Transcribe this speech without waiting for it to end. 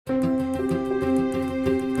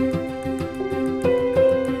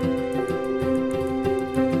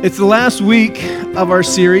It's the last week of our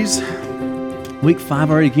series. Week 5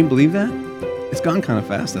 already. Can you believe that? It's gone kind of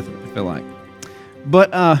fast, I feel like.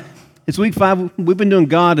 But it's week 5. We've been doing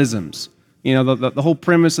Godisms. You know, the whole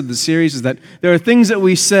premise of the series is that there are things that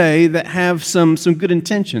we say that have some good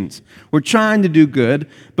intentions. We're trying to do good,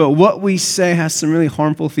 but what we say has some really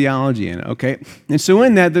harmful theology in it, okay? And so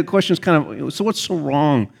in that, the question is kind of, so what's so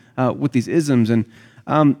wrong with these isms? And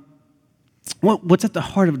what's at the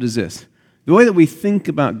heart of it is this. The way that we think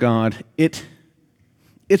about God,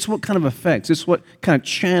 it's what kind of affects, it's what kind of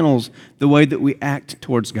channels the way that we act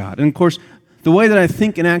towards God. And of course, the way that I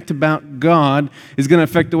think and act about God is going to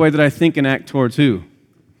affect the way that I think and act towards who?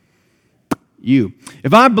 You.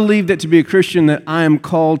 If I believe that to be a Christian that I am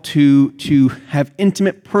called to have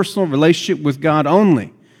intimate personal relationship with God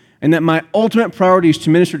only, and that my ultimate priority is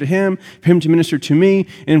to minister to Him, for Him to minister to me,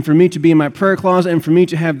 and for me to be in my prayer closet, and for me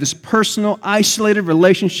to have this personal, isolated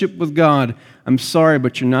relationship with God, I'm sorry,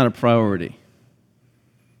 but you're not a priority.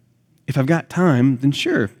 If I've got time, then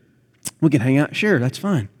sure, we can hang out. Sure, that's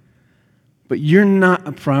fine. But you're not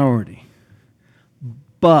a priority.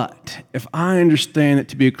 But if I understand that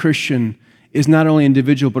to be a Christian is not only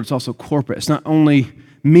individual, but it's also corporate. It's not only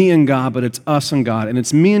me and God, but it's us and God. And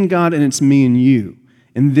it's me and God, and it's me and you.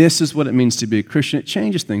 And this is what it means to be a Christian. It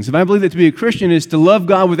changes things. If I believe that to be a Christian is to love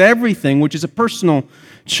God with everything, which is a personal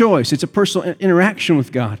choice, it's a personal interaction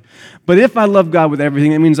with God. But if I love God with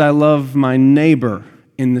everything, that means I love my neighbor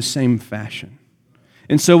in the same fashion.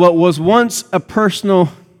 And so what was once a personal,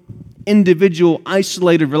 individual,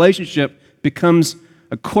 isolated relationship becomes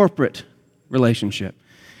a corporate relationship.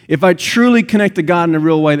 If I truly connect to God in a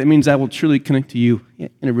real way, that means I will truly connect to you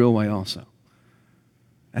in a real way also.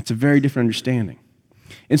 That's a very different understanding.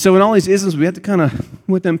 And so in all these isms, we have to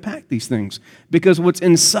unpack these things. Because what's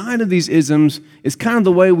inside of these isms is kind of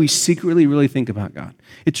the way we secretly really think about God.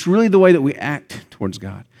 It's really the way that we act towards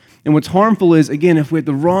God. And what's harmful is, again, if we have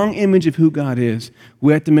the wrong image of who God is,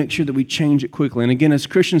 we have to make sure that we change it quickly. And again, as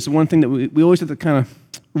Christians, the one thing that we always have to kind of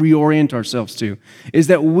reorient ourselves to is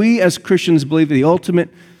that we as Christians believe that the ultimate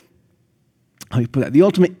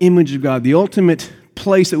image of God, the ultimate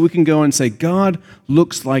place that we can go and say, God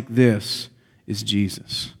looks like this, is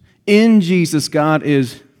Jesus. In Jesus, God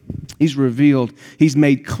He's revealed, He's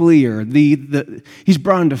made clear, He's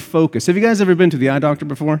brought into focus. Have you guys ever been to the eye doctor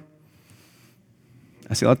before?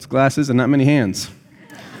 I see lots of glasses and not many hands.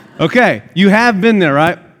 Okay, you have been there,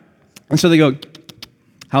 right? And so they go,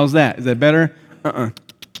 how's that? Is that better?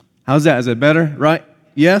 How's that? Is that better? Right?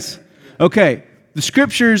 Yes? Okay, the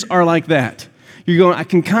scriptures are like that. You're going, I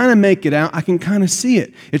can kind of make it out. I can kind of see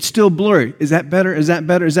it. It's still blurry. Is that better? Is that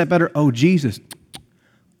better? Is that better? Oh, Jesus.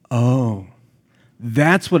 Oh,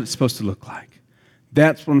 that's what it's supposed to look like.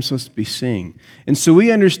 That's what I'm supposed to be seeing. And so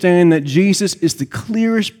we understand that Jesus is the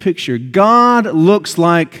clearest picture. God looks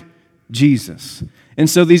like Jesus. And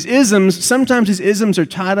so these isms, sometimes these isms are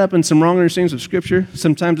tied up in some wrong understandings of Scripture.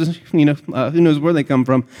 Sometimes, who knows where they come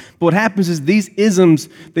from. But what happens is these isms,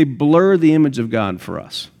 they blur the image of God for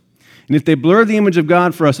us. And if they blur the image of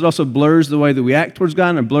God for us, it also blurs the way that we act towards God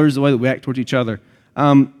and it blurs the way that we act towards each other.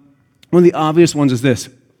 One of the obvious ones is this,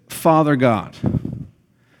 Father God.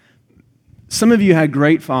 Some of you had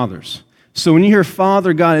great fathers. So when you hear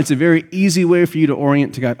Father God, it's a very easy way for you to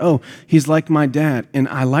orient to God. Oh, He's like my dad, and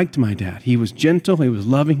I liked my dad. He was gentle, He was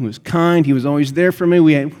loving, He was kind, He was always there for me.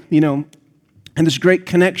 We had, and this great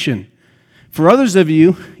connection. For others of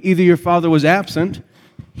you, either your father was absent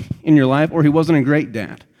in your life or he wasn't a great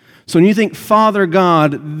dad. So when you think Father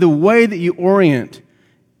God, the way that you orient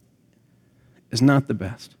is not the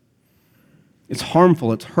best. It's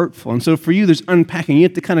harmful, it's hurtful. And so for you, there's unpacking. You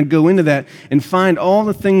have to kind of go into that and find all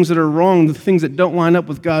the things that are wrong, the things that don't line up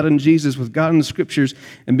with God and Jesus, with God and the Scriptures,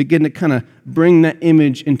 and begin to kind of bring that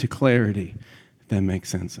image into clarity, if that makes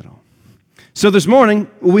sense at all. So this morning,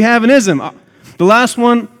 we have an ism. The last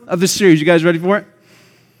one of the series. You guys ready for it?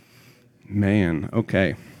 Man,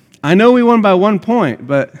 okay. I know we won by 1 point,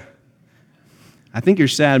 but I think you're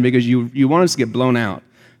sad because you want us to get blown out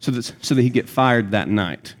so that he'd get fired that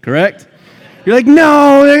night, correct? You're like,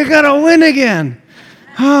 no, they're going to win again.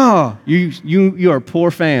 Oh, you are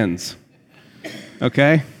poor fans.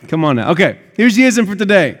 Okay, come on now. Okay, here's the ism for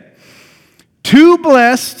today. Too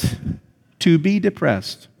blessed to be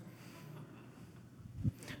depressed.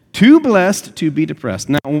 Too blessed to be depressed.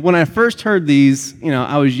 Now, when I first heard these,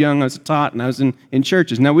 I was young, I was taught, and I was in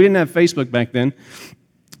churches. Now, we didn't have Facebook back then.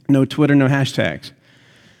 No Twitter, no hashtags.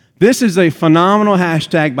 This is a phenomenal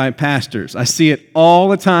hashtag by pastors. I see it all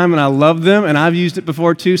the time, and I love them, and I've used it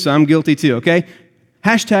before too, so I'm guilty too, okay?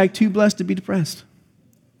 Hashtag too blessed to be depressed.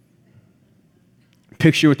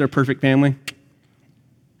 Picture with their perfect family.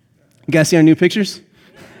 You guys see our new pictures?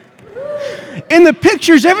 In the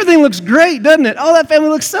pictures, everything looks great, doesn't it? Oh, that family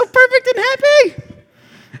looks so perfect and happy.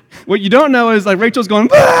 What you don't know is like Rachel's going,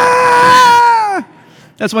 ah!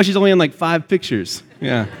 That's why she's only in like 5 pictures.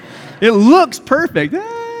 Yeah. It looks perfect.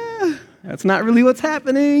 Ah, that's not really what's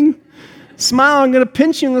happening. Smile, I'm going to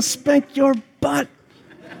pinch you and spank your butt.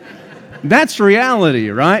 That's reality,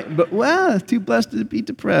 right? But, well, too blessed to be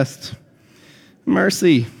depressed.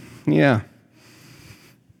 Mercy. Yeah.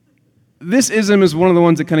 This ism is one of the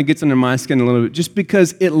ones that kind of gets under my skin a little bit just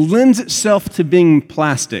because it lends itself to being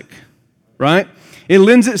plastic, right? It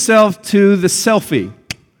lends itself to the selfie.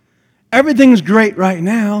 Everything's great right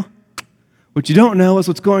now. What you don't know is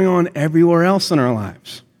what's going on everywhere else in our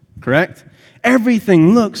lives, correct?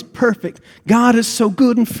 Everything looks perfect. God is so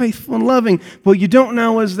good and faithful and loving. What you don't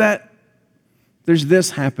know is that there's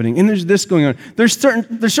this happening and there's this going on. There's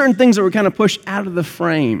certain things that were kind of pushed out of the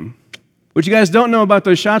frame. What you guys don't know about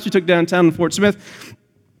those shots we took downtown in Fort Smith,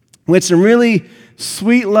 we had some really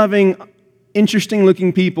sweet, loving,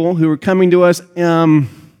 interesting-looking people who were coming to us.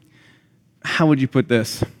 How would you put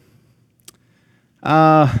this?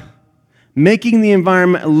 Making the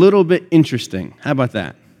environment a little bit interesting. How about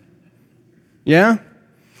that? Yeah?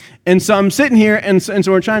 And so I'm sitting here, and so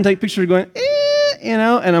we're trying to take pictures going, and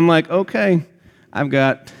I'm like, okay, I've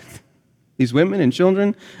got these women and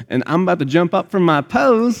children, and I'm about to jump up from my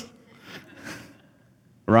pose.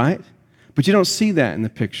 Right? But you don't see that in the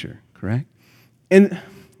picture, correct? And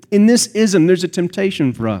in this ism, there's a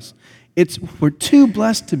temptation for us. We're too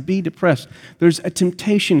blessed to be depressed. There's a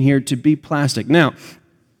temptation here to be plastic. Now,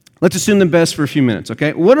 let's assume the best for a few minutes,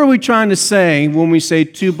 okay? What are we trying to say when we say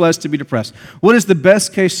too blessed to be depressed? What is the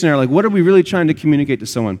best case scenario? Like, what are we really trying to communicate to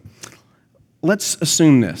someone? Let's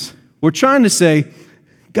assume this. We're trying to say,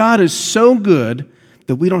 God is so good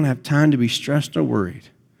that we don't have time to be stressed or worried.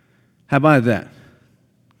 How about that?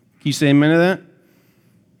 Can you say amen to that?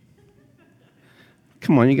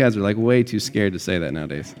 Come on, you guys are like way too scared to say that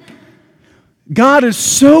nowadays. God is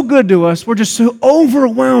so good to us. We're just so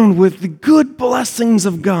overwhelmed with the good blessings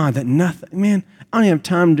of God that man, I don't have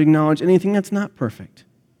time to acknowledge anything that's not perfect.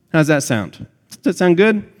 How's that sound? Does that sound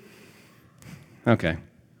good? Okay.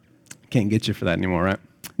 Can't get you for that anymore, right?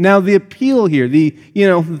 Now, the appeal here, the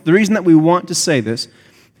reason that we want to say this,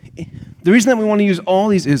 the reason that we want to use all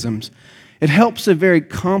these isms, it helps a very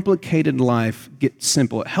complicated life get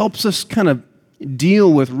simple. It helps us kind of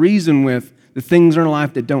reason with the things in our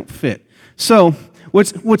life that don't fit. So,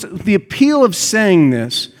 what's the appeal of saying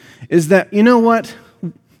this is that, you know what?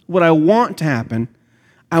 What I want to happen,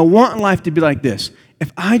 I want life to be like this.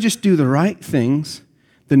 If I just do the right things,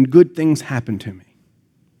 then good things happen to me.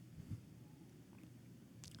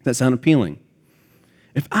 Does that sound appealing?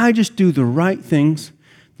 If I just do the right things,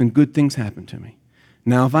 then good things happen to me.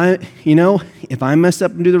 Now, if I mess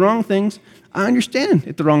up and do the wrong things, I understand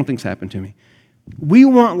if the wrong things happen to me. We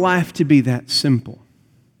want life to be that simple.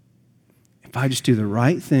 If I just do the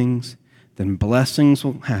right things, then blessings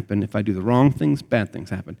will happen. If I do the wrong things, bad things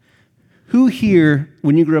happen. Who here,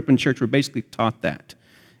 when you grew up in church, were basically taught that?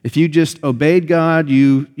 If you just obeyed God,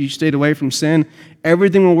 you stayed away from sin,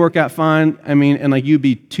 everything will work out fine. And you'd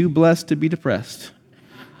be too blessed to be depressed,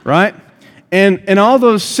 right? And all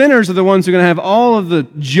those sinners are the ones who are going to have all of the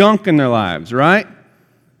junk in their lives, right?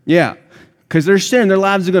 Yeah, because they're sinning. Their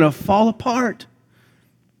lives are going to fall apart.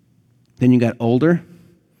 Then you got older,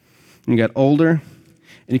 and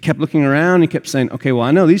you kept looking around, and you kept saying, okay, well,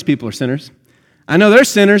 I know these people are sinners. I know they're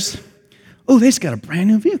sinners. Oh, they just got a brand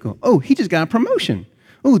new vehicle. Oh, he just got a promotion.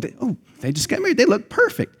 Oh, they just got married. They look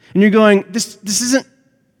perfect. And you're going, this isn't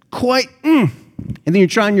quite, And then you're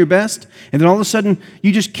trying your best, and then all of a sudden,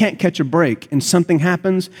 you just can't catch a break, and something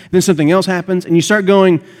happens, then something else happens, and you start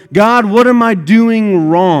going, God, what am I doing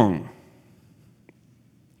wrong?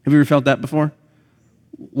 Have you ever felt that before?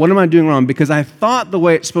 What am I doing wrong? Because I thought the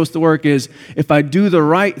way it's supposed to work is, if I do the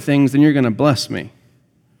right things, then you're going to bless me.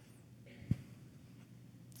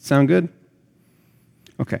 Sound good?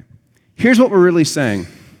 Okay. Here's what we're really saying.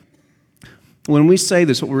 When we say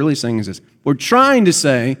this, what we're really saying is this. We're trying to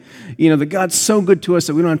say, that God's so good to us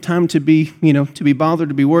that we don't have time to be, to be bothered,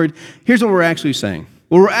 to be worried. Here's what we're actually saying.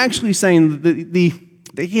 What we're actually saying, the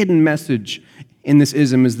hidden message in this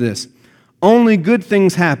ism is this. Only good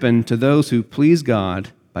things happen to those who please God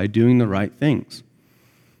by doing the right things.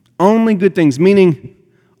 Only good things, meaning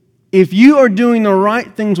if you are doing the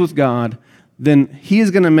right things with God, then He is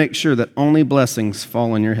going to make sure that only blessings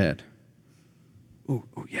fall on your head. Oh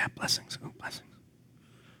yeah, blessings. Oh, blessings.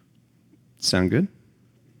 Sound good?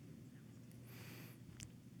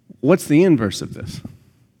 What's the inverse of this?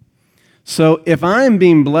 So if I'm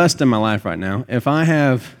being blessed in my life right now, if I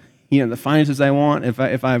have, the finances I want, if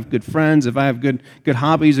I have good friends, if I have good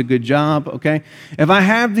hobbies, a good job, okay? If I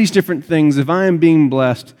have these different things, if I am being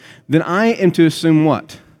blessed, then I am to assume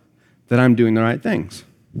what? That I'm doing the right things.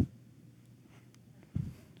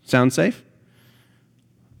 Sound safe?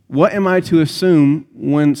 What am I to assume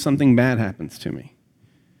when something bad happens to me?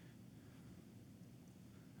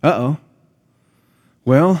 Uh-oh.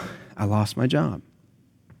 Well, I lost my job.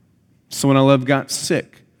 Someone I love got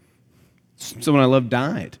sick. Someone I love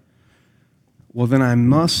died. Well, then I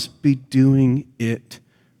must be doing it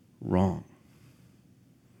wrong.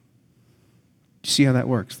 Do you see how that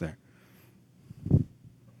works there?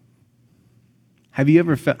 Have you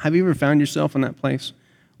ever found yourself in that place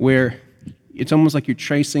where it's almost like you're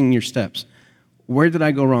tracing your steps? Where did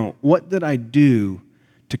I go wrong? What did I do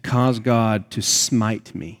to cause God to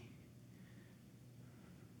smite me?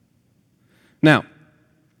 Now,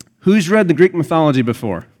 who's read the Greek mythology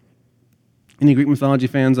before? Any Greek mythology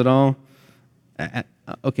fans at all?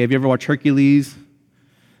 Okay, have you ever watched Hercules?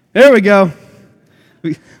 There we go.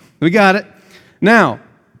 We got it. Now,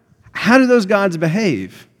 how do those gods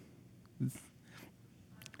behave?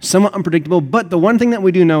 Somewhat unpredictable, but the one thing that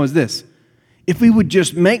we do know is this. If we would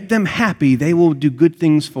just make them happy, they will do good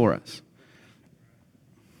things for us.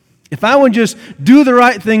 If I would just do the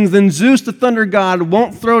right things, then Zeus, the thunder god,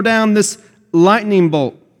 won't throw down this lightning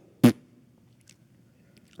bolt.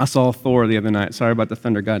 I saw Thor the other night. Sorry about the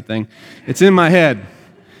thunder god thing. It's in my head.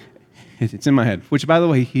 It's in my head. Which, by the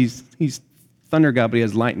way, he's thunder god, but he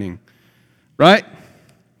has lightning. Right?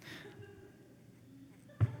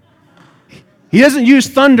 He doesn't use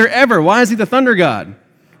thunder ever. Why is he the thunder god?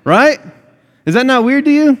 Right? Is that not weird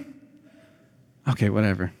to you? Okay,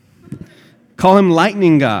 whatever. Call him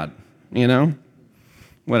lightning god,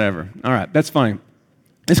 Whatever. All right, that's fine.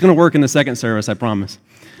 It's going to work in the second service, I promise.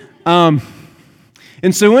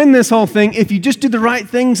 And so in this whole thing, if you just do the right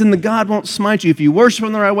things, then the God won't smite you. If you worship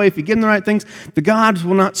Him the right way, if you give Him the right things, the God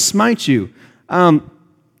will not smite you.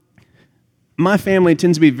 My family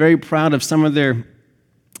tends to be very proud of some of their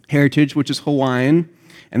heritage, which is Hawaiian,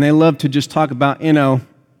 and they love to just talk about,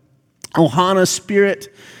 Ohana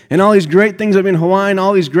spirit and all these great things of being Hawaiian,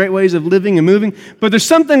 all these great ways of living and moving. But there's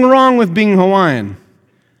something wrong with being Hawaiian.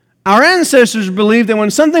 Our ancestors believed that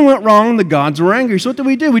when something went wrong, the gods were angry. So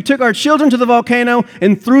what did? We took our children to the volcano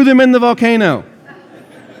and threw them in the volcano.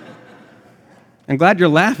 I'm glad you're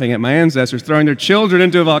laughing at my ancestors throwing their children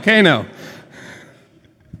into a volcano.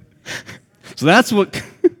 So that's what,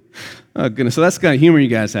 oh goodness, so that's the kind of humor you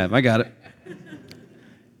guys have. I got it.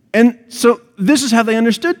 And so this is how they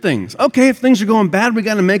understood things. Okay, if things are going bad, we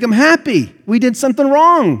got to make them happy. We did something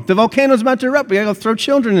wrong. The volcano's about to erupt. We got to go throw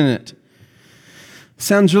children in it.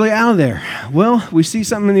 Sounds really out of there. Well, we see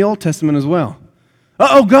something in the Old Testament as well.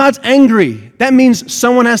 Uh-oh, God's angry. That means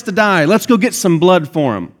someone has to die. Let's go get some blood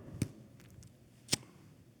for him.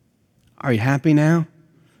 Are you happy now?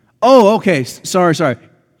 Oh, okay, sorry.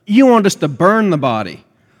 You want us to burn the body.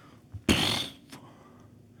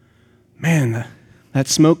 Man, that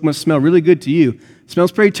smoke must smell really good to you. It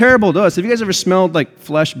smells pretty terrible to us. Have you guys ever smelled like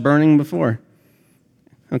flesh burning before?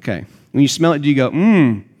 Okay. When you smell it, do you go,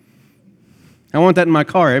 I want that in my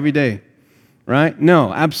car every day, right?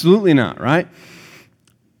 No, absolutely not, right?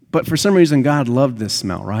 But for some reason, God loved this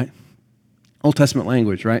smell, right? Old Testament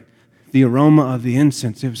language, right? The aroma of the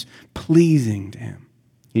incense, it was pleasing to him.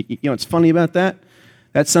 You know what's funny about that?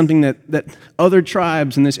 That's something that other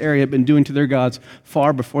tribes in this area have been doing to their gods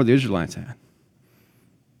far before the Israelites had.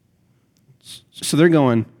 So they're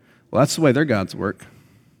going, well, that's the way their gods work.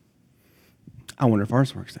 I wonder if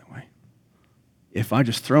ours works that way. If I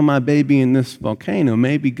just throw my baby in this volcano,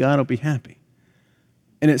 maybe God will be happy.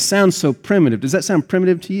 And it sounds so primitive. Does that sound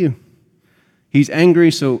primitive to you? He's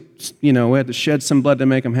angry, so, we have to shed some blood to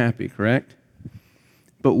make him happy, correct?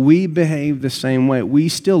 But we behave the same way. We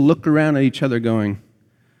still look around at each other going,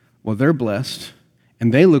 well, they're blessed,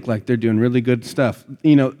 and they look like they're doing really good stuff.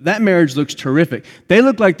 That marriage looks terrific. They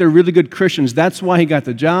look like they're really good Christians. That's why he got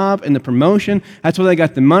the job and the promotion. That's why they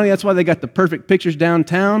got the money. That's why they got the perfect pictures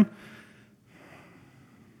downtown.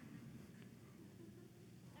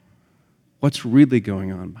 What's really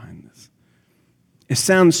going on behind this? It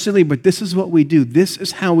sounds silly, but this is what we do. This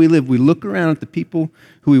is how we live. We look around at the people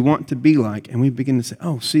who we want to be like, and we begin to say,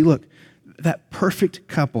 oh, see, look, that perfect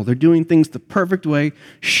couple, they're doing things the perfect way.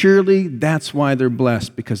 Surely that's why they're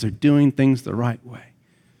blessed, because they're doing things the right way.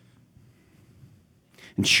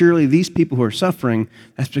 And surely these people who are suffering,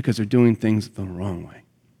 that's because they're doing things the wrong way.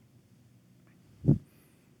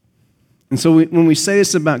 And so when we say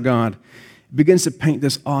this about God, it begins to paint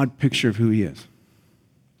this odd picture of who he is.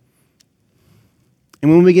 And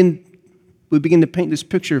when we begin to paint this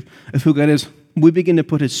picture of who God is, we begin to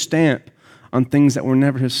put his stamp on things that were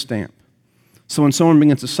never his stamp. So when someone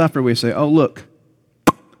begins to suffer, we say, oh, look,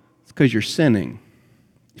 it's because you're sinning.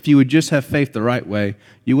 If you would just have faith the right way,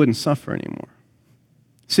 you wouldn't suffer anymore.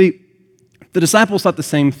 See, the disciples thought the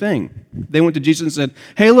same thing. They went to Jesus and said,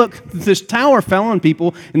 hey, look, this tower fell on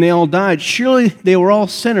people and they all died. Surely they were all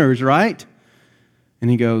sinners, right? And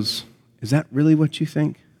he goes, is that really what you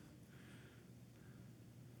think?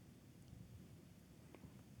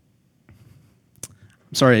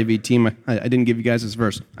 I'm sorry, AV team, I didn't give you guys this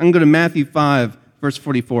verse. I'm going to go to Matthew 5, verse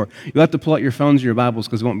 44. You'll have to pull out your phones or your Bibles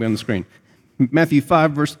because it won't be on the screen. Matthew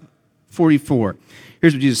 5, verse 44.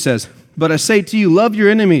 Here's what Jesus says. But I say to you, love your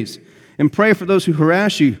enemies and pray for those who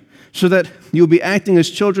harass you, so that you'll be acting as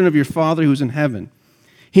children of your Father who's in heaven.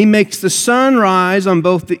 He makes the sun rise on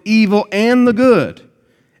both the evil and the good,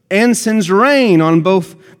 and sends rain on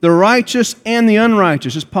both the righteous and the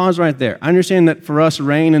unrighteous. Just pause right there. I understand that for us,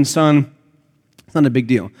 rain and sun, it's not a big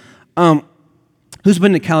deal. Who's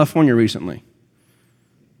been to California recently?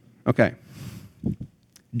 Okay.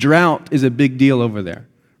 Drought is a big deal over there,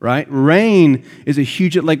 right? Rain is a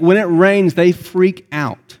huge, like when it rains, they freak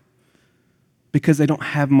out because they don't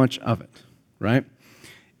have much of it, right?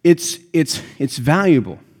 It's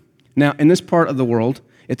valuable. Now, in this part of the world,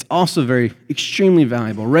 it's also extremely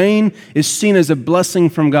valuable. Rain is seen as a blessing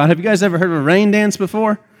from God. Have you guys ever heard of a rain dance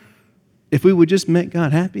before? If we would just make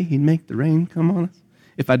God happy, he'd make the rain come on us.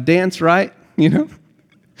 If I dance right, He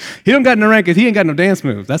don't got no rank because he ain't got no dance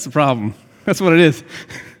moves. That's the problem. That's what it is.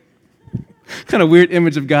 What kind of weird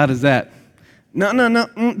image of God is that? No,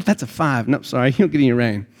 that's a 5. No, sorry, you don't get any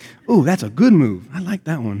rain. Ooh, that's a good move. I like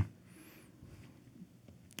that one.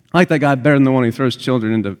 I like that guy better than the one who throws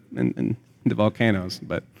children into volcanoes.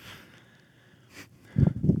 But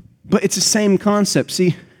it's the same concept.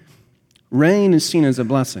 See, rain is seen as a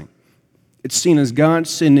blessing. It's seen as God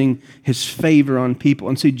sending his favor on people.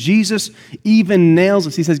 And see, Jesus even nails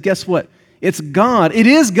this. He says, guess what? It's God. It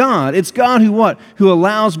is God. It's God who what? Who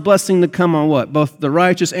allows blessing to come on what? Both the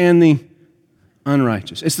righteous and the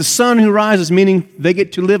unrighteous. It's the sun who rises, meaning they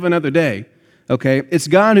get to live another day. Okay? It's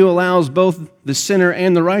God who allows both the sinner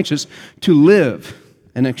and the righteous to live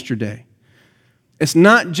an extra day. It's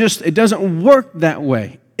not just, it doesn't work that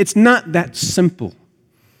way. It's not that simple,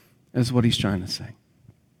 is what he's trying to say.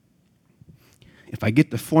 If I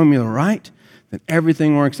get the formula right, then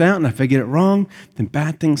everything works out, and if I get it wrong, then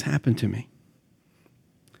bad things happen to me.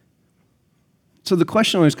 So the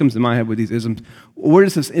question always comes to my head with these isms, where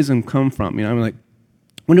does this ism come from? I'm like,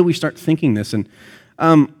 when did we start thinking this? And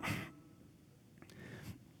I've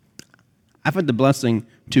had the blessing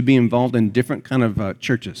to be involved in different kind of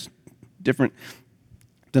churches, different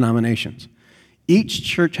denominations. Each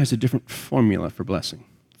church has a different formula for blessing.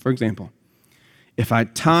 For example, if I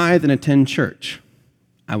tithe and attend church,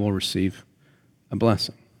 I will receive a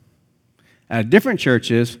blessing. At a different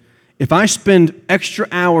churches, if I spend extra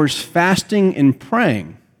hours fasting and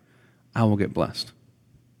praying, I will get blessed.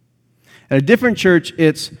 At a different church,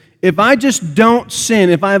 it's if I just don't sin,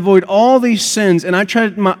 if I avoid all these sins and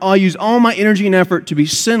I'll use all my energy and effort to be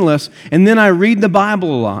sinless, and then I read the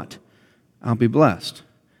Bible a lot, I'll be blessed.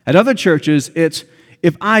 At other churches, it's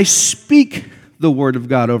if I speak the Word of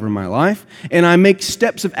God over my life and I make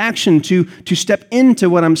steps of action to step into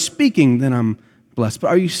what I'm speaking, then I'm blessed. But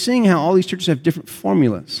are you seeing how all these churches have different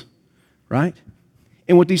formulas, right?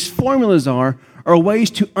 And what these formulas are ways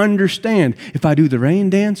to understand. If I do the rain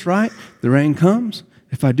dance right, the rain comes.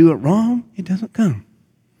 If I do it wrong, it doesn't come.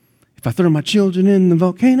 If I throw my children in the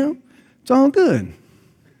volcano, it's all good.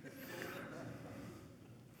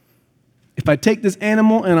 If I take this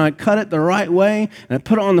animal and I cut it the right way and I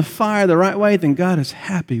put it on the fire the right way, then God is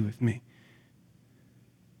happy with me.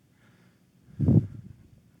 But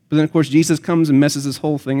then, of course, Jesus comes and messes this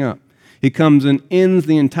whole thing up. He comes and ends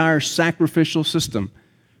the entire sacrificial system.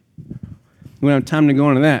 We don't have time to go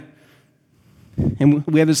into that. And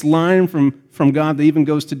we have this line from God that even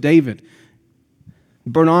goes to David.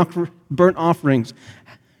 Burnt offerings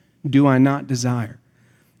do I not desire.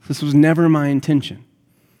 This was never my intention.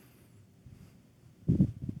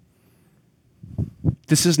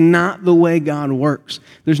 This is not the way God works.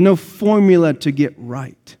 There's no formula to get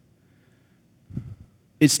right.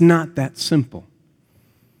 It's not that simple.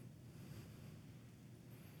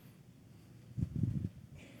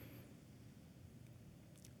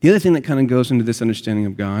 The other thing that kind of goes into this understanding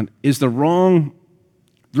of God is the wrong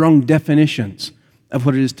definitions of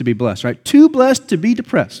what it is to be blessed, right? Too blessed to be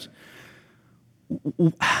depressed.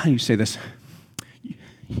 How do you say this?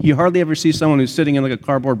 You hardly ever see someone who's sitting in like a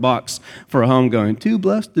cardboard box for a home going, too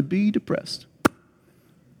blessed to be depressed,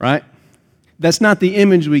 right? That's not the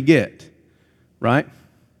image we get, right?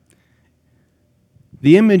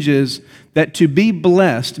 The image is that to be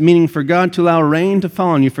blessed, meaning for God to allow rain to fall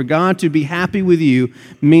on you, for God to be happy with you,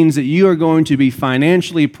 means that you are going to be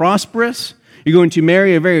financially prosperous. You're going to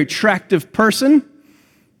marry a very attractive person.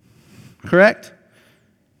 Correct?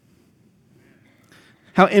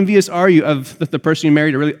 How envious are you of the person you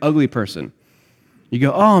married, a really ugly person? You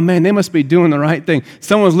go, oh man, they must be doing the right thing.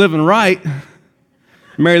 Someone's living right.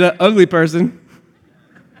 Marry that ugly person.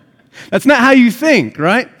 That's not how you think,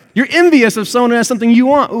 right? You're envious of someone who has something you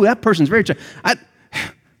want. Ooh, that person's very attractive.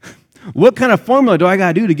 What kind of formula do I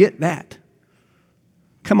got to do to get that?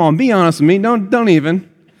 Come on, be honest with me. Don't even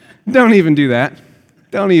do that.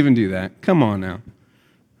 Don't even do that. Come on now.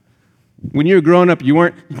 When you were growing up, you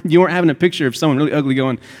weren't having a picture of someone really ugly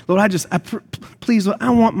going, Lord, please, Lord,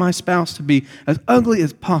 I want my spouse to be as ugly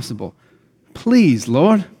as possible. Please,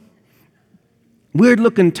 Lord.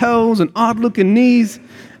 Weird-looking toes and odd-looking knees.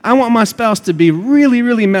 I want my spouse to be really,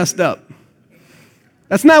 really messed up.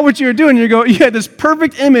 That's not what you're doing. You had this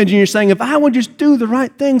perfect image, and you're saying, if I would just do the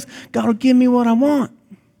right things, God will give me what I want.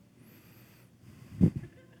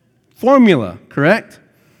 Formula, correct?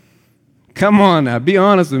 Come on now, be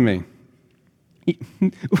honest with me.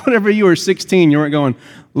 Whenever you were 16, you weren't going,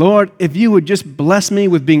 Lord, if you would just bless me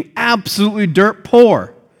with being absolutely dirt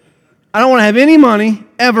poor. I don't want to have any money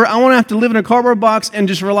ever. I want to have to live in a cardboard box and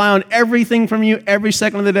just rely on everything from you every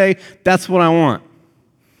second of the day. That's what I want.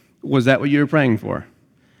 Was that what you were praying for?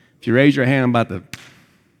 If you raise your hand, I'm about to...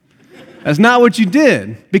 That's not what you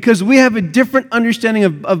did, because we have a different understanding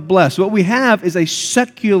of blessed. What we have is a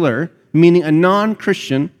secular, meaning a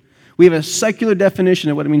non-Christian, we have a secular definition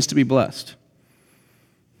of what it means to be blessed.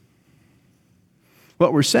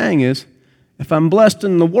 What we're saying is, if I'm blessed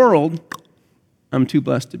in the world, I'm too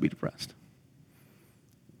blessed to be depressed.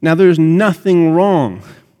 Now, there's nothing wrong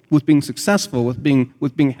with being successful, with being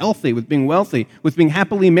healthy, with being wealthy, with being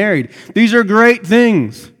happily married. These are great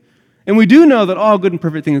things. And we do know that all good and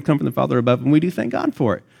perfect things come from the Father above, and we do thank God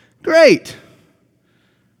for it. Great.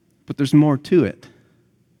 But there's more to it.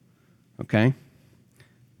 Okay?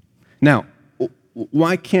 Now,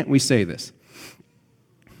 why can't we say this?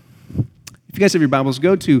 If you guys have your Bibles,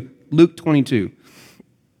 go to Luke 22.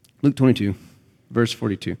 Luke 22, verse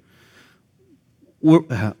 42. We're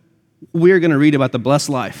going to read about the blessed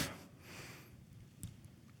life.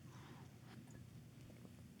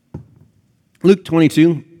 Luke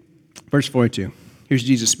 22, verse 42. Here's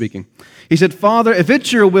Jesus speaking. He said, Father, if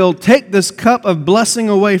it's your will, take this cup of blessing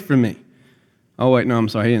away from me. Oh, wait, no, I'm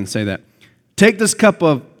sorry. He didn't say that. Take this cup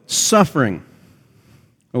of suffering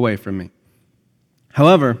away from me.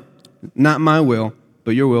 However, not my will,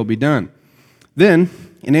 but your will be done. Then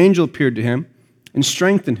an angel appeared to him and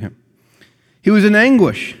strengthened him. He was in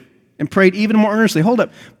anguish and prayed even more earnestly. Hold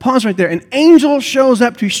up. Pause right there. An angel shows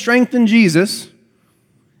up to strengthen Jesus,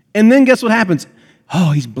 and then guess what happens?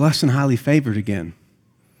 Oh, he's blessed and highly favored again.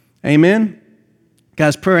 Amen?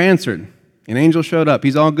 God's prayer answered. An angel showed up.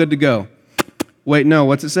 He's all good to go. Wait, no,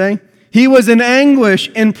 what's it say? He was in anguish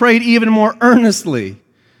and prayed even more earnestly.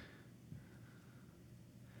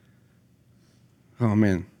 Oh,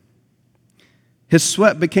 man. His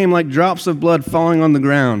sweat became like drops of blood falling on the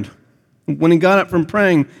ground. When he got up from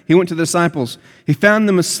praying, he went to the disciples. He found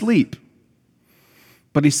them asleep.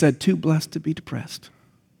 But he said, too blessed to be depressed.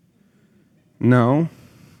 No,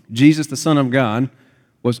 Jesus, the Son of God,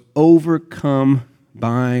 was overcome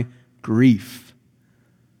by grief,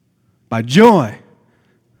 by joy.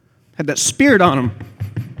 Had that spirit on him,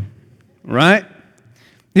 right?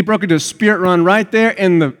 He broke into a spirit run right there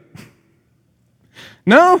in the...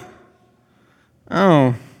 No?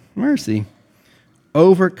 Oh, mercy.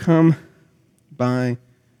 Overcome by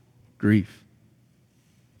grief.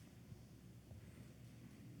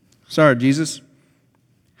 Sorry, Jesus.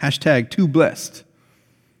 Hashtag too blessed.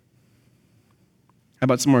 How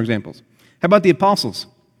about some more examples? How about the apostles?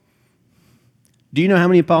 Do you know how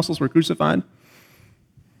many apostles were crucified?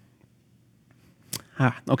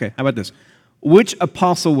 Okay, how about this? Which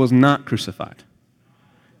apostle was not crucified?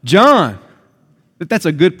 John. That's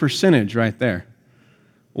a good percentage right there.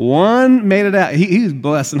 One made it out. He was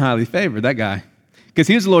blessed and highly favored, that guy. Because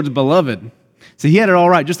he was the Lord's beloved. See, he had it all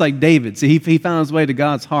right, just like David. See, he found his way to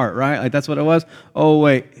God's heart, right? Like that's what it was. Oh,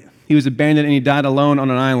 wait. He was abandoned and he died alone on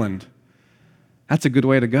an island. That's a good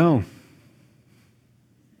way to go.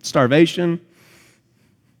 Starvation.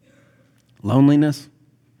 Loneliness.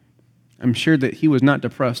 I'm sure that he was not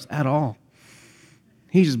depressed at all.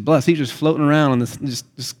 He's just blessed. He's just floating around on this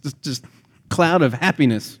just cloud of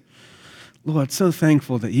happiness. Lord, so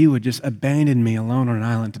thankful that you would just abandon me alone on an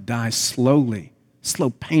island to die slowly, slow,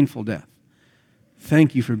 painful death.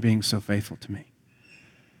 Thank you for being so faithful to me.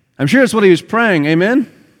 I'm sure that's what he was praying,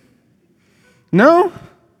 amen? No?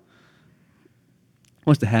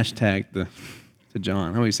 What's the hashtag to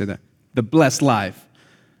John? How do you say that? The blessed life.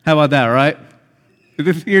 How about that, right?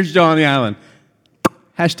 Here's John on the island.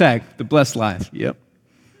 Hashtag the blessed life. Yep.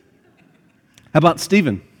 How about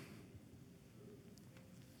Stephen?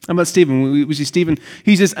 How about Stephen? We see Stephen.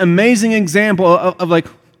 He's this amazing example of like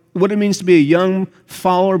what it means to be a young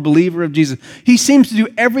follower, believer of Jesus. He seems to do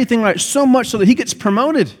everything right, so much so that he gets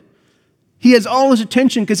promoted. He has all his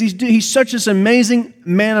attention because he's such this amazing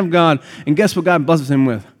man of God. And guess what God blesses him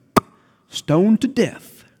with? Stoned to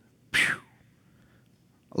death. Phew.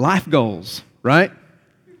 Life goals, right?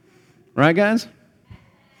 Right, guys?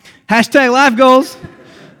 Hashtag life goals.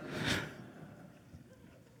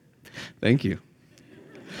 Thank you.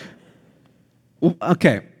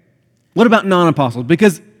 Okay. What about non-apostles?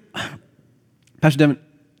 Because, Pastor Devin,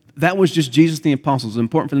 that was just Jesus and the apostles. It's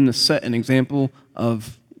important for them to set an example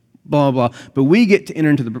of blah, blah, blah. But we get to enter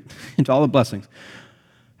into all the blessings.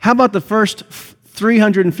 How about the first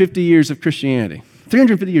 350 years of Christianity?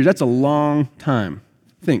 350 years, that's a long time.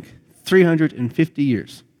 Think, 350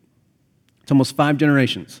 years. It's almost 5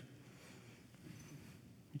 generations.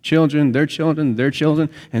 Children, their children, their children,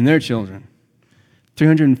 and their children.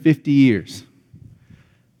 350 years.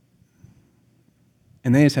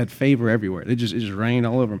 And they just had favor everywhere. It just rained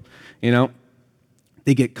all over them. You know,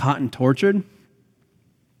 they get caught and tortured.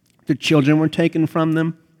 Their children were taken from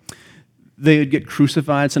them. They would get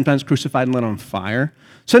crucified, sometimes crucified and lit on fire.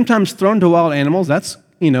 Sometimes thrown to wild animals. That's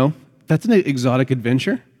an exotic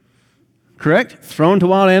adventure. Correct? Thrown to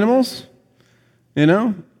wild animals.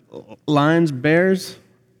 Lions, bears.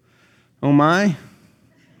 Oh my.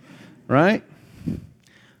 Right?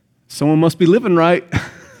 Someone must be living right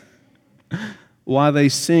while they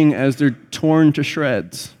sing as they're torn to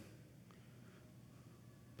shreds.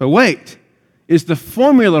 But wait, is the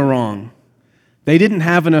formula wrong? They didn't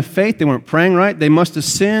have enough faith. They weren't praying right. They must have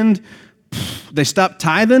sinned. They stopped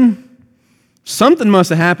tithing. Something must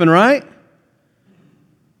have happened, right?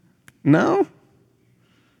 No?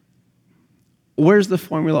 Where's the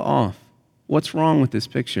formula off? What's wrong with this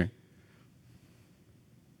picture?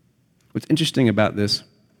 What's interesting about this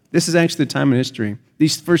is actually the time in history.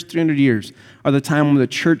 These first 300 years are the time when the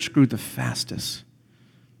church grew the fastest.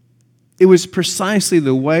 It was precisely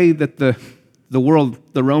the way that the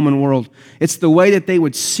Roman world, it's the way that they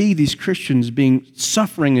would see these Christians being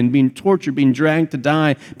suffering and being tortured, being dragged to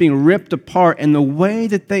die, being ripped apart, and the way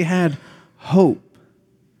that they had hope.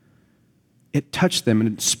 It touched them and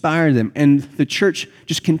inspired them, and the church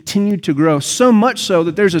just continued to grow, so much so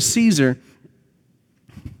that there's a Caesar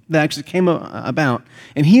that actually came about,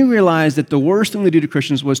 and he realized that the worst thing to do to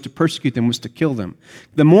Christians was to persecute them, was to kill them.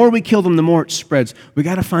 The more we kill them, the more it spreads. We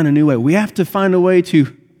got to find a new way. We have to find a way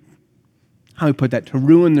to, how do we put that, to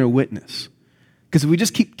ruin their witness. Because if we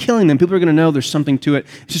just keep killing them, people are going to know there's something to it.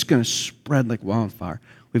 It's just going to spread like wildfire.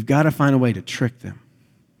 We've got to find a way to trick them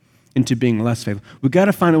into being less faithful. We've got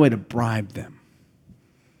to find a way to bribe them.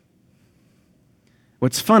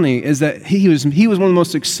 What's funny is that he was one of the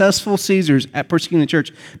most successful Caesars at persecuting the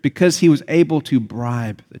church because he was able to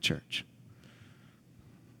bribe the church.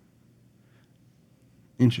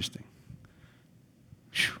 Interesting.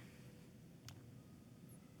 Whew.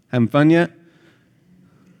 Having fun yet?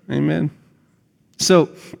 Amen. So,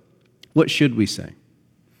 what should we say?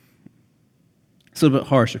 It's a little bit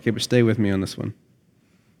harsh, okay, but stay with me on this one.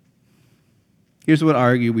 Here's what I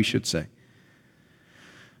argue we should say.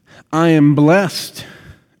 I am blessed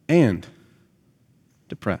and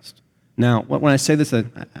depressed. Now, when I say this,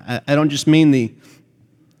 I don't just mean the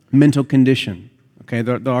mental condition. Okay,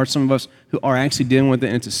 there are some of us who are actually dealing with it,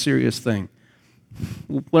 and it's a serious thing.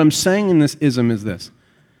 What I'm saying in this ism is this,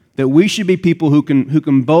 that we should be people who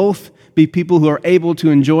can both be people who are able to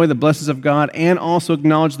enjoy the blessings of God and also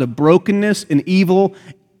acknowledge the brokenness and evil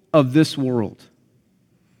of this world.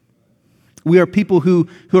 We are people who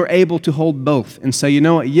are able to hold both and say, you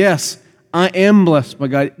know what, yes, I am blessed by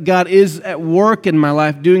God. God is at work in my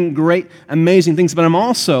life doing great, amazing things, but I'm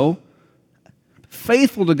also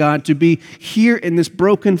faithful to God to be here in this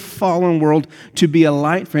broken, fallen world, to be a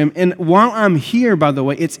light for Him. And while I'm here, by the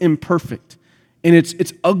way, it's imperfect, and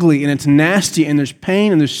it's ugly, and it's nasty, and there's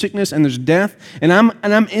pain, and there's sickness, and there's death, and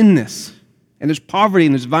I'm in this. And there's poverty,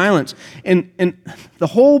 and there's violence. And the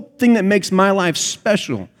whole thing that makes my life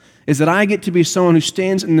special is that I get to be someone who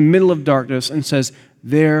stands in the middle of darkness and says,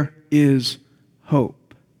 there is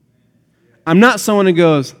hope. I'm not someone who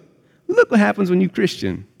goes, look what happens when you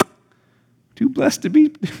Christian. Too blessed to be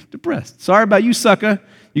depressed. Sorry about you, sucker.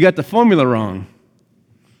 You got the formula wrong.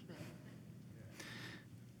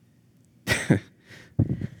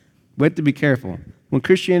 We have to be careful. When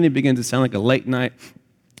Christianity begins to sound like a late night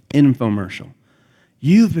infomercial,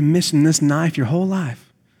 You've been missing this knife your whole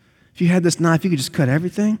life. If you had this knife, you could just cut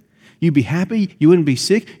everything. You'd be happy. You wouldn't be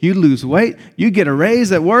sick. You'd lose weight. You'd get a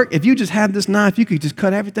raise at work. If you just had this knife, you could just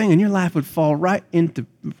cut everything and your life would fall right into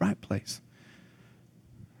the right place.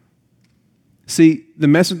 See, the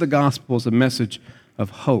message of the gospel is a message of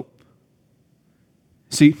hope.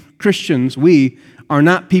 See, Christians, we are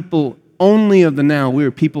not people only of the now, we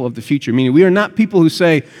are people of the future. Meaning we are not people who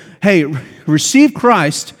say, hey, receive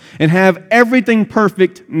Christ and have everything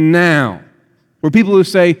perfect now. We're people who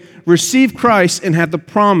say, receive Christ and have the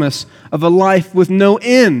promise of a life with no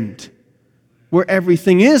end, where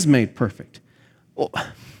everything is made perfect.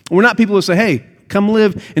 We're not people who say, hey, come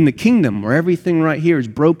live in the kingdom where everything right here is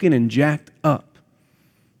broken and jacked up.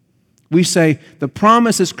 We say the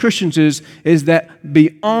promise as Christians is that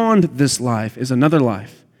beyond this life is another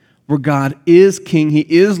life where God is King, He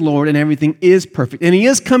is Lord, and everything is perfect. And He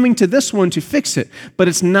is coming to this one to fix it, but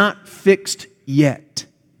it's not fixed yet.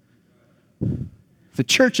 The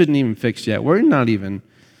church isn't even fixed yet. We're not even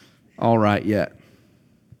all right yet.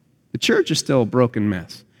 The church is still a broken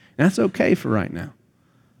mess. And that's okay for right now.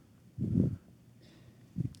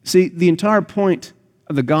 See, the entire point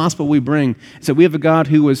of the gospel we bring is that we have a God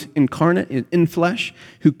who was incarnate in flesh,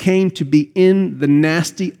 who came to be in the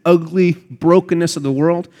nasty, ugly brokenness of the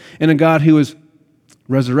world, and a God who is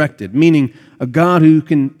resurrected, meaning a God who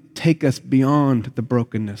can take us beyond the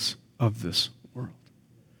brokenness of this world.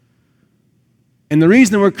 And the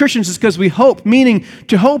reason that we're Christians is because we hope, meaning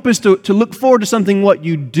to hope is to look forward to something what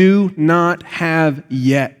you do not have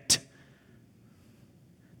yet.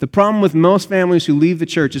 The problem with most families who leave the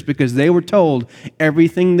church is because they were told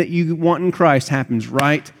everything that you want in Christ happens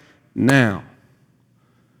right now.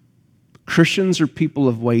 Christians are people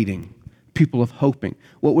of waiting, people of hoping.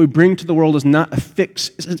 What we bring to the world is not a fix.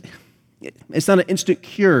 It's not an instant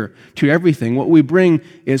cure to everything. What we bring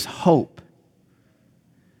is hope.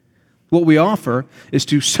 What we offer is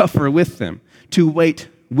to suffer with them, to wait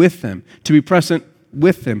with them, to be present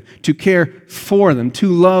with them, to care for them, to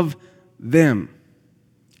love them.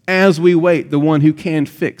 As we wait, the one who can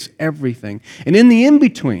fix everything. And in the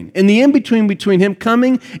in-between between Him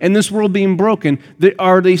coming and this world being broken, there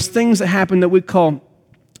are these things that happen that we call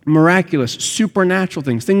miraculous, supernatural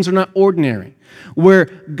things. Things are not ordinary. Where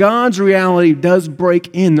God's reality does break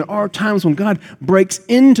in. There are times when God breaks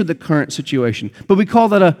into the current situation, but we call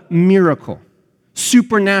that a miracle.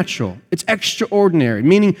 Supernatural. It's extraordinary,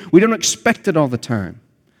 meaning we don't expect it all the time.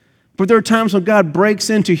 But there are times when God breaks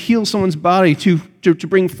in to heal someone's body, to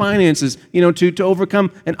bring finances, to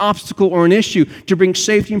overcome an obstacle or an issue, to bring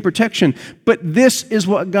safety and protection. But this is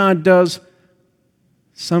what God does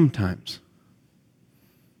sometimes.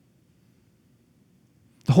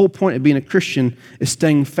 The whole point of being a Christian is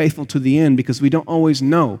staying faithful to the end because we don't always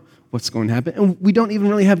know what's going to happen. And we don't even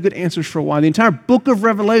really have good answers for why. The entire book of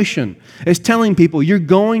Revelation is telling people you're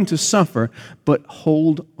going to suffer, but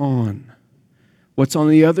hold on. What's on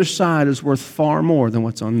the other side is worth far more than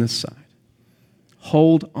what's on this side.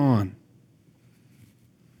 Hold on.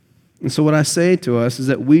 And so what I say to us is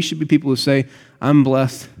that we should be people who say, I'm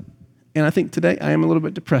blessed, and I think today I am a little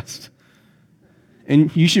bit depressed.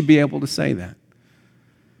 And you should be able to say that.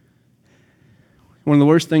 One of the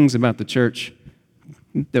worst things about the church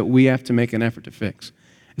that we have to make an effort to fix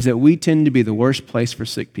is that we tend to be the worst place for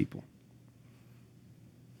sick people.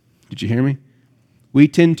 Did you hear me? We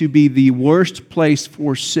tend to be the worst place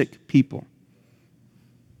for sick people.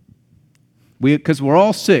 Because we're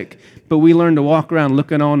all sick, but we learn to walk around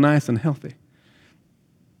looking all nice and healthy.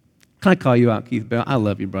 Can I call you out, Keith Bell? I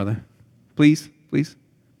love you, brother. Please, please.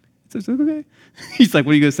 It's okay. He's like,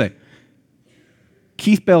 what are you going to say?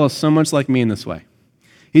 Keith Bell is so much like me in this way.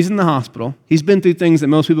 He's in the hospital. He's been through things that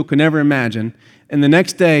most people could never imagine. And the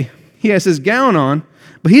next day, he has his gown on,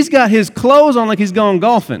 but he's got his clothes on like he's going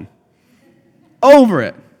golfing. Over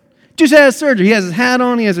it. Just had surgery. He has his hat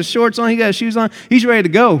on. He has his shorts on. He got his shoes on. He's ready to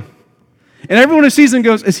go. And everyone who sees him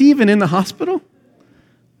goes, is he even in the hospital?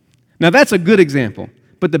 Now, that's a good example.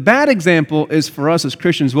 But the bad example is for us as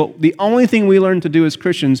Christians, well, the only thing we learn to do as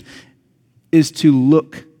Christians is to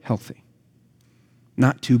look healthy,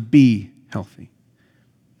 not to be healthy.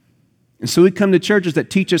 And so we come to churches that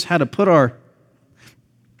teach us how to put our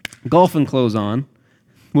golfing clothes on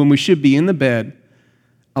when we should be in the bed,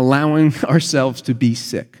 allowing ourselves to be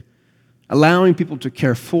sick, allowing people to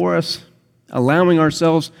care for us, allowing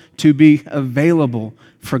ourselves to be available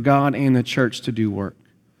for God and the church to do work.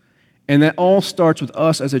 And that all starts with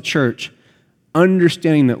us as a church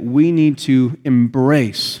understanding that we need to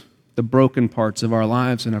embrace the broken parts of our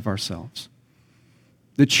lives and of ourselves.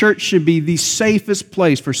 The church should be the safest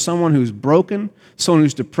place for someone who's broken, someone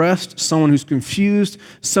who's depressed, someone who's confused,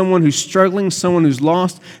 someone who's struggling, someone who's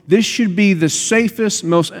lost. This should be the safest,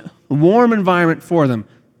 most warm environment for them.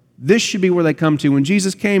 This should be where they come to. When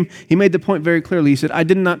Jesus came, he made the point very clearly. He said, I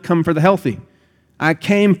did not come for the healthy. I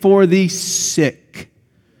came for the sick.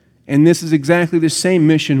 And this is exactly the same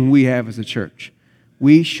mission we have as a church.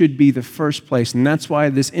 We should be the first place. And that's why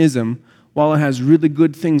this ism, while it has really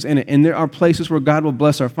good things in it, and there are places where God will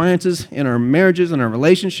bless our finances, in our marriages, and our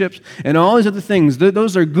relationships, and all these other things.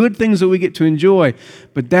 Those are good things that we get to enjoy.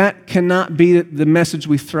 But that cannot be the message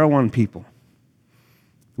we throw on people.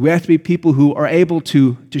 We have to be people who are able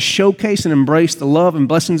to showcase and embrace the love and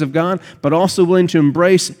blessings of God, but also willing to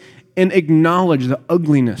embrace and acknowledge the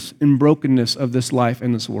ugliness and brokenness of this life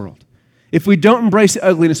and this world. If we don't embrace the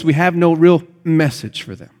ugliness, we have no real message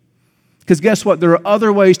for them. Because guess what? There are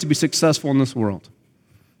other ways to be successful in this world.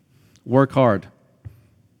 Work hard.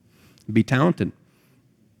 Be talented.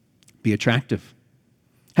 Be attractive.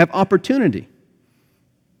 Have opportunity.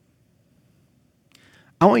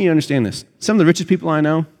 I want you to understand this. Some of the richest people I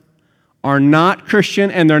know are not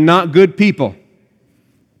Christian and they're not good people.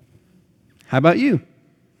 How about you?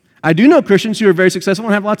 I do know Christians who are very successful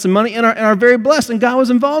and have lots of money and are very blessed, and God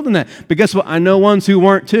was involved in that. But guess what? I know ones who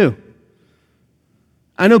weren't too.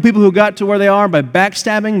 I know people who got to where they are by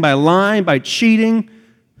backstabbing, by lying, by cheating.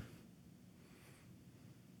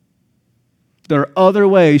 There are other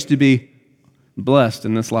ways to be blessed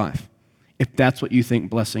in this life, if that's what you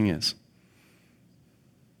think blessing is.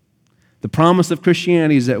 The promise of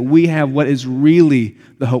Christianity is that we have what is really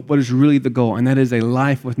the hope, what is really the goal, and that is a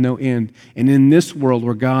life with no end. And in this world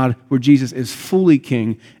where Jesus is fully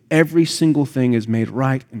king, every single thing is made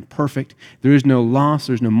right and perfect. There is no loss,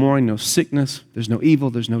 there's no mourning, no sickness, there's no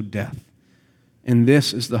evil, there's no death. And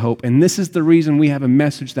this is the hope. And this is the reason we have a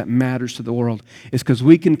message that matters to the world, is because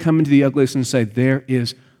we can come into the ugliness and say, there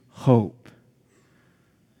is hope.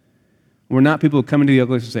 We're not people who come into the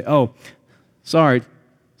ugliness and say, oh, sorry,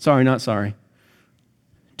 not sorry.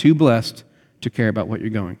 Too blessed to care about what you're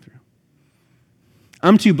going through.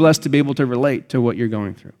 I'm too blessed to be able to relate to what you're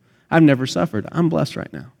going through. I've never suffered. I'm blessed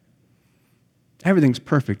right now. Everything's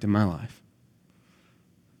perfect in my life.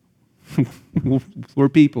 We're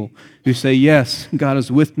people who say, yes, God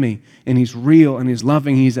is with me, and He's real, and He's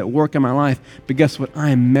loving, He's at work in my life. But guess what? I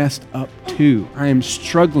am messed up too. I am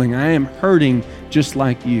struggling. I am hurting just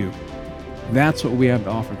like you. That's what we have to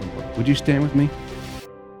offer the world. Would you stand with me?